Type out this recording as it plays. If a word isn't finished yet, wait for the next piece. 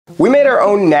We made our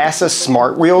own NASA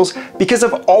Smart Wheels because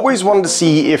I've always wanted to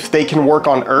see if they can work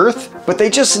on Earth, but they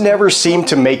just never seem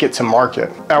to make it to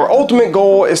market. Our ultimate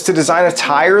goal is to design a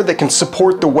tire that can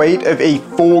support the weight of a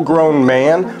full-grown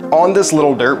man on this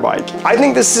little dirt bike. I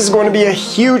think this is going to be a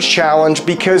huge challenge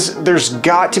because there's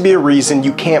got to be a reason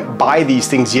you can't buy these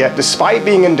things yet despite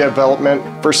being in development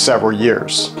for several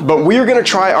years. But we are going to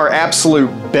try our absolute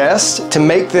best to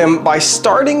make them by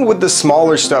starting with the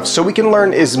smaller stuff so we can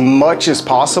learn as much as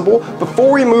possible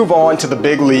before we move on to the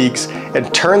big leagues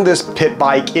and turn this pit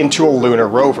bike into a lunar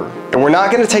rover. And we're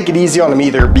not going to take it easy on them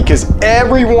either because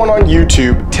everyone on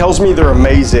YouTube tells me they're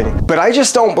amazing, but I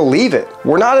just don't believe it.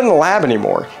 We're not in the lab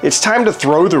anymore. It's time to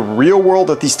throw the real world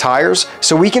at these tires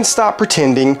so we can stop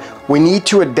pretending we need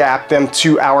to adapt them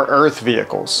to our Earth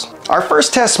vehicles. Our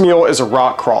first test mule is a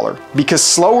rock crawler because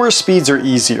slower speeds are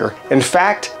easier. In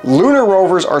fact, lunar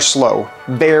rovers are slow,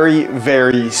 very,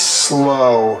 very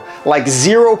slow, like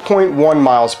 0.1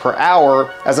 miles per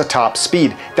hour as a top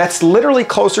speed. That's literally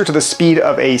closer to the speed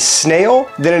of a snail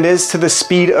than it is to the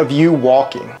speed of you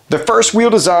walking. The first wheel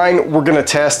design we're gonna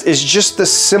test is just the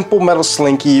simple metal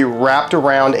slinky wrapped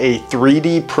around a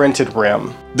 3D printed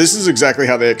rim. This is exactly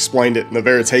how they explained it in the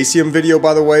Veritasium video,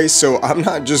 by the way, so I'm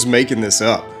not just making this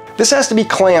up. This has to be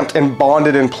clamped and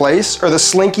bonded in place or the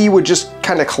slinky would just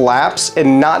kind of collapse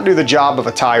and not do the job of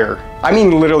a tire. I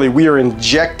mean, literally, we are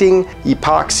injecting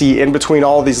epoxy in between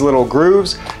all these little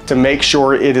grooves to make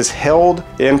sure it is held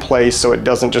in place so it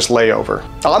doesn't just lay over.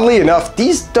 Oddly enough,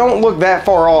 these don't look that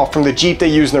far off from the Jeep they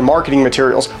use in their marketing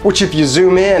materials, which if you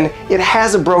zoom in, it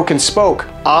has a broken spoke.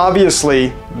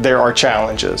 Obviously, there are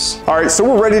challenges. All right, so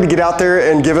we're ready to get out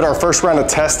there and give it our first round of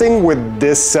testing with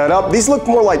this setup. These look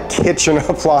more like kitchen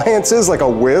appliances, like a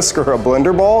whisk or a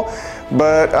blender ball.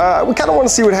 But we kind of want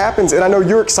to see what happens, and I know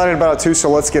you're excited about it too,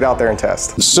 so let's get out there and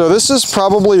test. So this is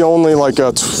probably only like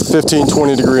a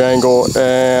 15-20 degree angle,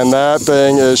 and that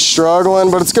thing is struggling,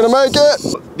 but it's gonna make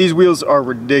it. These wheels are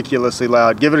ridiculously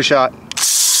loud. Give it a shot.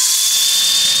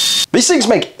 These things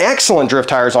make excellent drift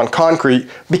tires on concrete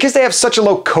because they have such a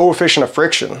low coefficient of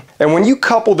friction. And when you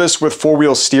couple this with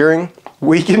four-wheel steering,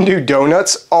 we can do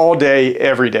donuts all day,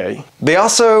 every day. They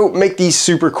also make these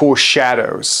super cool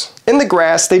shadows. In the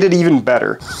grass, they did even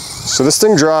better. So this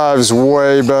thing drives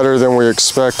way better than we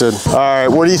expected. All right,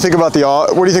 what do you think about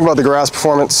the grass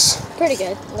performance? Pretty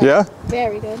good. Like, yeah?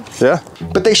 Very good. Yeah?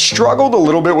 But they struggled a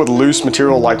little bit with loose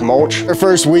material like mulch. Their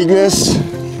first weakness,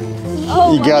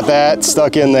 you got that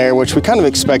stuck in there, which we kind of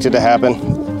expected to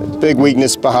happen. Big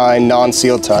weakness behind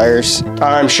non-sealed tires.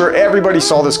 I'm sure everybody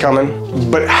saw this coming,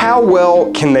 but how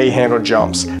well can they handle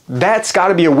jumps? That's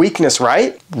gotta be a weakness,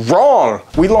 right? Wrong!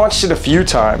 We launched it a few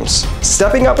times,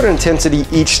 stepping up in intensity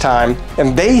each time,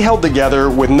 and they held together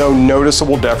with no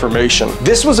noticeable deformation.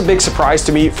 This was a big surprise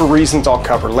to me for reasons I'll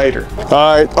cover later.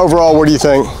 All right, overall, what do you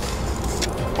think?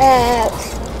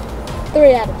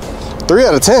 3 out of 10. 3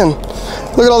 out of 10?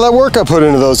 Look at all that work I put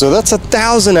into those, so that's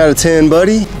 1,000 out of 10,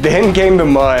 buddy. Then came the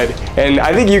mud, and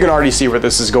I think you can already see where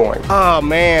this is going. Oh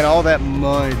man, all that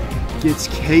mud gets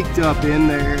caked up in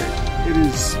there.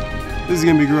 This is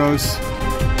gonna be gross.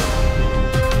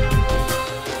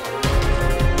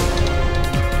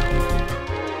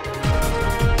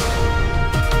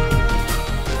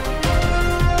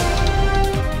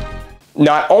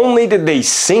 Not only did they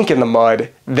sink in the mud,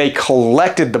 they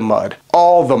collected the mud,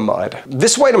 all the mud.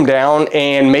 This weighed them down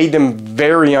and made them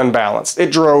very unbalanced.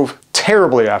 It drove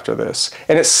terribly after this,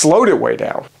 and it slowed it way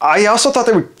down. I also thought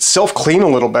they would self-clean a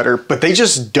little better, but they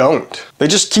just don't. They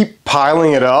just keep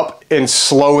piling it up and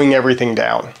slowing everything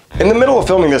down. In the middle of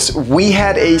filming this, we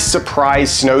had a surprise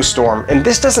snowstorm, and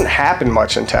this doesn't happen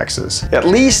much in Texas. At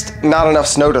least not enough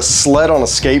snow to sled on a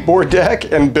skateboard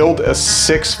deck and build a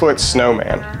 6-foot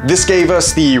snowman. This gave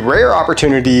us the rare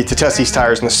opportunity to test these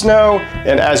tires in the snow,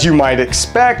 and as you might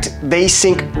expect, they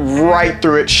sink right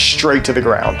through it straight to the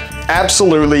ground.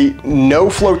 Absolutely no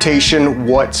flotation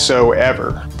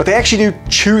whatsoever. But they actually do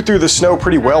chew through the snow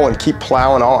pretty well and keep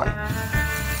plowing on.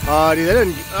 Dude, that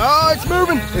didn't, oh,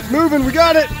 it's moving, we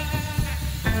got it.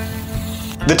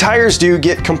 The tires do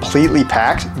get completely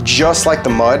packed, just like the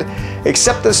mud,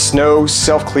 except the snow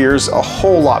self-clears a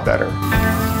whole lot better.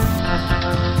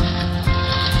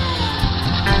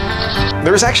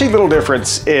 There's actually little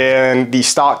difference in the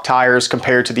stock tires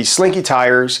compared to the slinky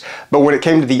tires, but when it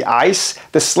came to the ice,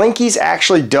 the slinkies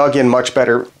actually dug in much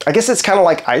better, I guess it's kind of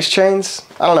like ice chains.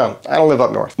 I don't know. I don't live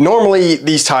up north. Normally,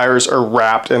 these tires are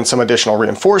wrapped in some additional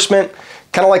reinforcement,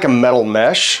 kind of like a metal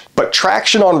mesh, but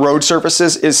traction on road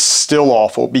surfaces is still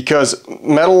awful because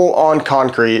metal on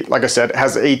concrete, like I said,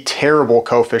 has a terrible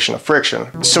coefficient of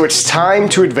friction. So it's time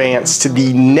to advance to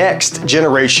the next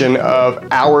generation of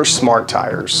our smart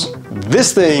tires.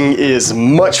 This thing is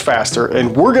much faster,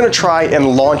 and we're gonna try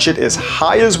and launch it as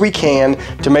high as we can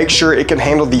to make sure it can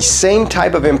handle the same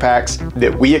type of impacts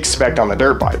that we expect on the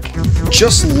dirt bike.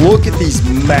 Just look at these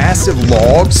massive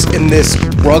logs in this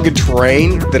rugged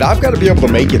terrain that I've got to be able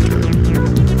to make it through.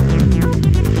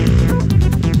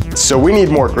 So we need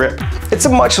more grip. It's a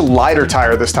much lighter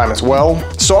tire this time as well,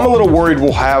 so I'm a little worried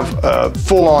we'll have a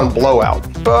full-on blowout.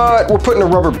 But we're putting a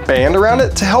rubber band around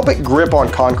it to help it grip on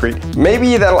concrete.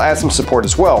 Maybe that'll add some support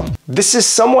as well. This is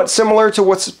somewhat similar to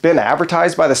what's been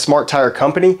advertised by the Smart Tire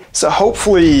company, so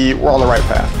hopefully we're on the right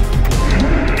path.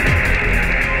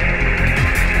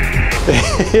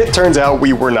 It turns out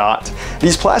we were not.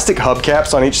 These plastic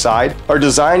hubcaps on each side are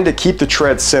designed to keep the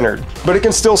tread centered, but it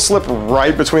can still slip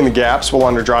right between the gaps while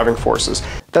under driving forces.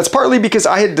 That's partly because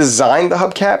I had designed the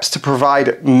hubcaps to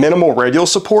provide minimal radial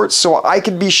support so I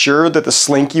could be sure that the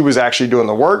Slinky was actually doing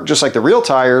the work, just like the real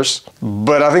tires,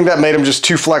 but I think that made them just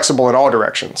too flexible in all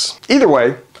directions. Either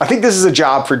way, I think this is a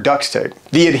job for duct tape.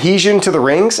 The adhesion to the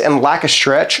rings and lack of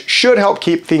stretch should help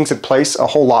keep things in place a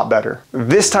whole lot better.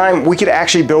 This time, we could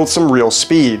actually build some real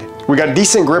speed. We got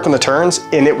decent grip in the turns,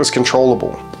 and it was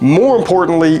controllable. More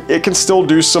importantly, it can still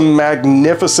do some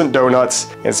magnificent donuts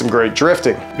and some great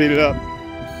drifting. Beat it up.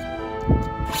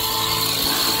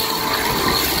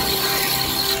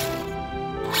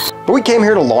 But we came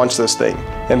here to launch this thing,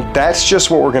 and that's just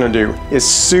what we're gonna do as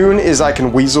soon as I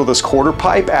can weasel this quarter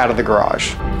pipe out of the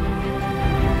garage.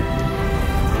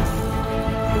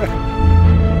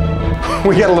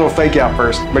 We got a little fake out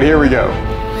first, but here we go.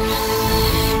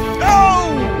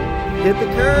 Oh! Hit the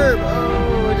curb.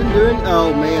 Oh, I didn't do it.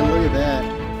 Oh man, look at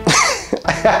that.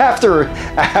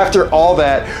 After all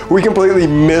that, we completely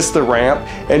missed the ramp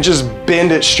and just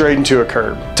bend it straight into a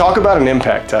curb. Talk about an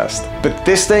impact test. But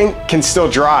this thing can still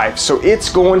drive, so it's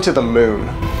going to the moon.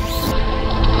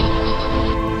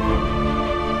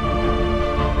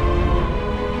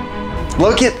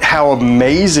 Look at how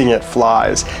amazing it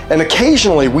flies. And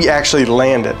occasionally we actually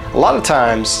land it. A lot of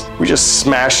times we just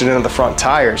smash it into the front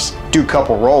tires, do a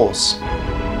couple rolls.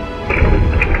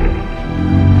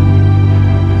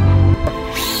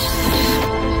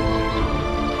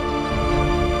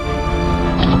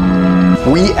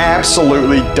 We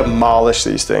absolutely demolished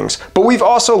these things, but we've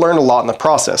also learned a lot in the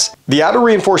process. The outer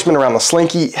reinforcement around the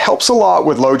Slinky helps a lot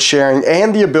with load sharing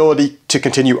and the ability to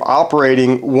continue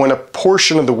operating when a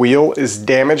portion of the wheel is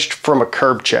damaged from a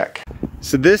curb check.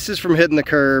 So this is from hitting the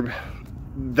curb.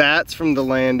 That's from the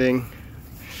landing.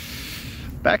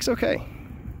 Back's okay.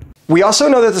 We also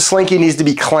know that the Slinky needs to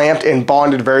be clamped and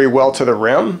bonded very well to the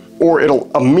rim, or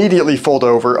it'll immediately fold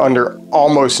over under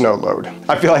almost no load.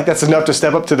 I feel like that's enough to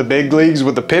step up to the big leagues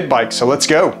with the pit bike, so let's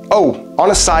go. Oh,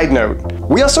 on a side note,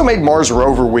 we also made Mars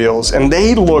Rover wheels, and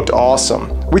they looked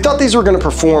awesome. We thought these were gonna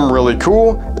perform really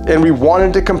cool, and we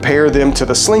wanted to compare them to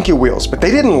the Slinky wheels, but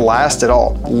they didn't last at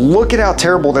all. Look at how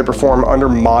terrible they perform under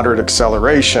moderate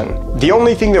acceleration. The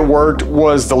only thing that worked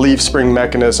was the leaf spring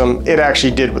mechanism. It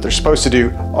actually did what they're supposed to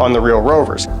do on the real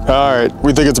Rovers. All right,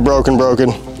 we think it's broken.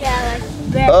 Yeah,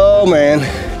 like that. Oh man.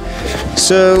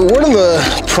 So one of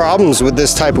the problems with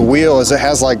this type of wheel is it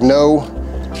has like no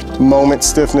moment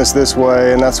stiffness this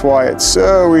way, and that's why it's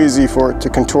so easy for it to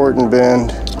contort and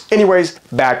bend. Anyways,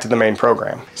 back to the main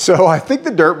program. So I think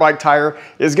the dirt bike tire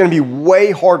is gonna be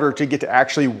way harder to get to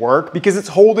actually work because it's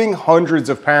holding hundreds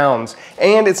of pounds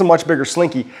and it's a much bigger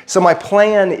Slinky. So my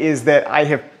plan is that I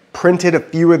have printed a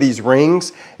few of these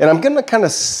rings and I'm gonna kind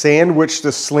of sandwich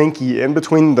the Slinky in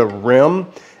between the rim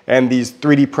and these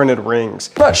 3D printed rings.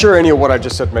 I'm not sure any of what I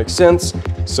just said makes sense,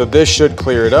 so this should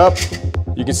clear it up.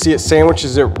 You can see it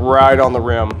sandwiches it right on the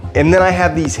rim. And then I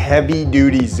have these heavy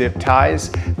duty zip ties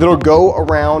that'll go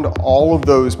around all of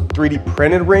those 3D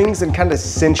printed rings and kind of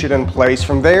cinch it in place.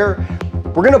 From there,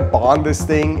 we're gonna bond this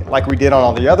thing like we did on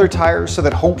all the other tires so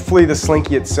that hopefully the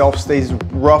Slinky itself stays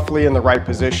roughly in the right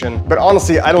position. But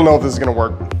honestly, I don't know if this is gonna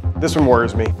work. This one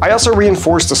worries me. I also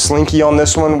reinforced the Slinky on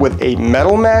this one with a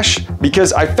metal mesh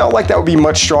because I felt like that would be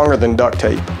much stronger than duct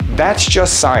tape. That's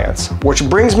just science, which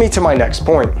brings me to my next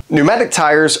point. Pneumatic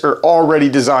tires are already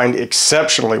designed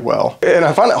exceptionally well, and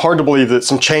I find it hard to believe that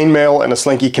some chainmail and a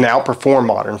Slinky can outperform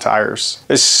modern tires,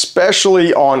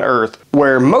 especially on Earth,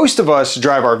 where most of us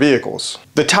drive our vehicles.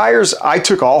 The tires I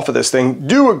took off of this thing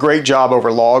do a great job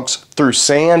over logs, through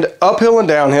sand, uphill and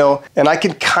downhill, and I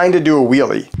can kind of do a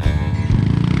wheelie.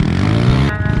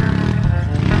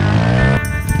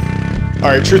 All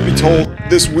right, truth be told,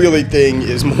 this wheelie thing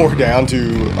is more down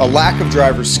to a lack of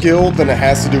driver skill than it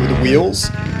has to do with the wheels,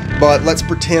 but let's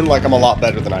pretend like I'm a lot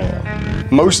better than I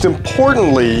am. Most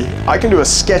importantly, I can do a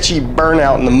sketchy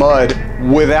burnout in the mud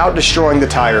without destroying the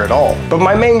tire at all. But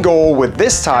my main goal with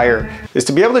this tire is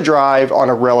to be able to drive on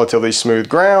a relatively smooth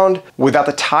ground without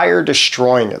the tire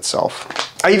destroying itself.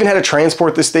 I even had to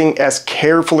transport this thing as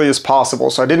carefully as possible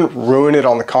so I didn't ruin it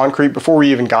on the concrete before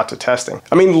we even got to testing.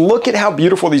 I mean, look at how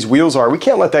beautiful these wheels are. We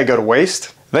can't let that go to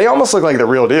waste. They almost look like the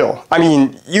real deal. I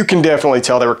mean, you can definitely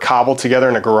tell they were cobbled together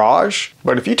in a garage,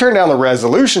 but if you turn down the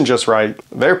resolution just right,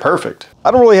 they're perfect.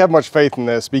 I don't really have much faith in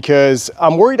this because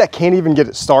I'm worried I can't even get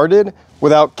it started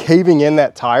without caving in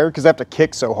that tire because I have to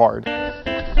kick so hard.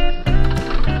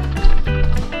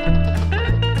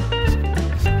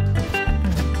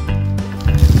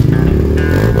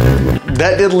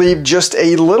 That did leave just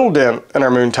a little dent in our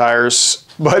moon tires,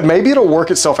 but maybe it'll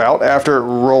work itself out after it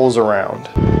rolls around.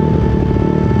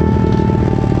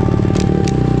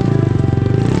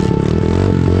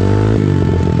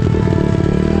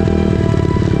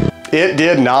 It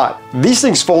did not. These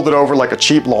things folded over like a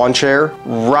cheap lawn chair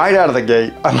right out of the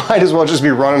gate. I might as well just be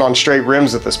running on straight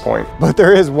rims at this point. But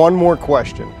there is one more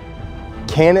question.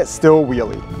 Can it still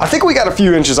wheelie? I think we got a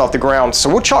few inches off the ground, so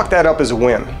we'll chalk that up as a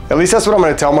win. At least that's what I'm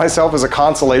gonna tell myself as a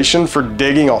consolation for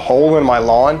digging a hole in my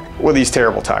lawn with these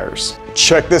terrible tires.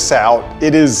 Check this out.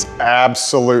 It is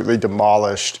absolutely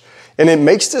demolished. And it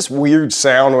makes this weird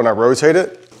sound when I rotate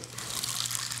it.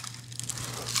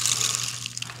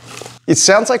 It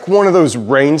sounds like one of those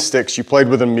rain sticks you played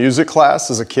with in music class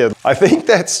as a kid. I think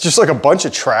that's just like a bunch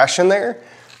of trash in there,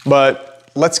 but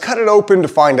let's cut it open to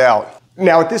find out.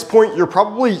 Now at this point, you're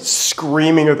probably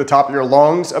screaming at the top of your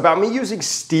lungs about me using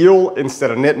steel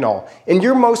instead of nitinol. And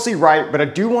you're mostly right, but I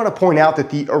do want to point out that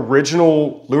the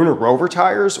original Lunar Rover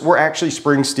tires were actually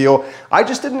spring steel. I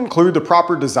just didn't include the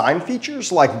proper design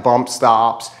features like bump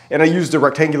stops, and I used a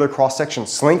rectangular cross-section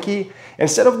slinky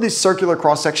instead of the circular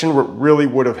cross-section, which really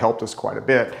would have helped us quite a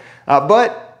bit.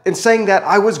 But in saying that,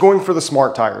 I was going for the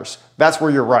smart tires. That's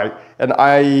where you're right. And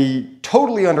I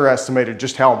totally underestimated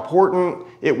just how important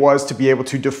it was to be able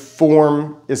to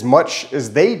deform as much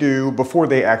as they do before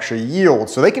they actually yield.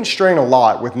 So they can strain a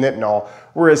lot with nitinol,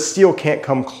 whereas steel can't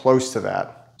come close to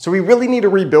that. So we really need to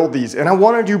rebuild these. And I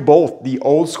want to do both the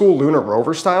old school Lunar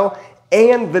Rover style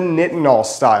and the nitinol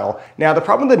style. Now the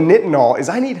problem with the nitinol is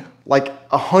I need like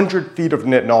 100 feet of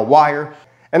nitinol wire.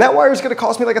 And that wire is gonna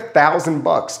cost me like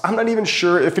 $1,000. I'm not even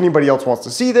sure if anybody else wants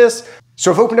to see this.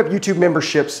 So I've opened up YouTube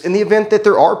memberships in the event that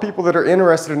there are people that are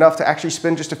interested enough to actually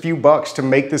spend just a few bucks to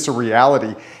make this a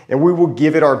reality. And we will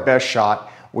give it our best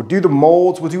shot. We'll do the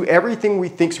molds, we'll do everything we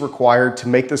think is required to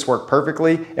make this work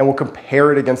perfectly, and we'll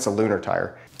compare it against a lunar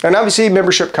tire. And obviously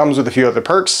membership comes with a few other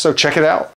perks, so check it out.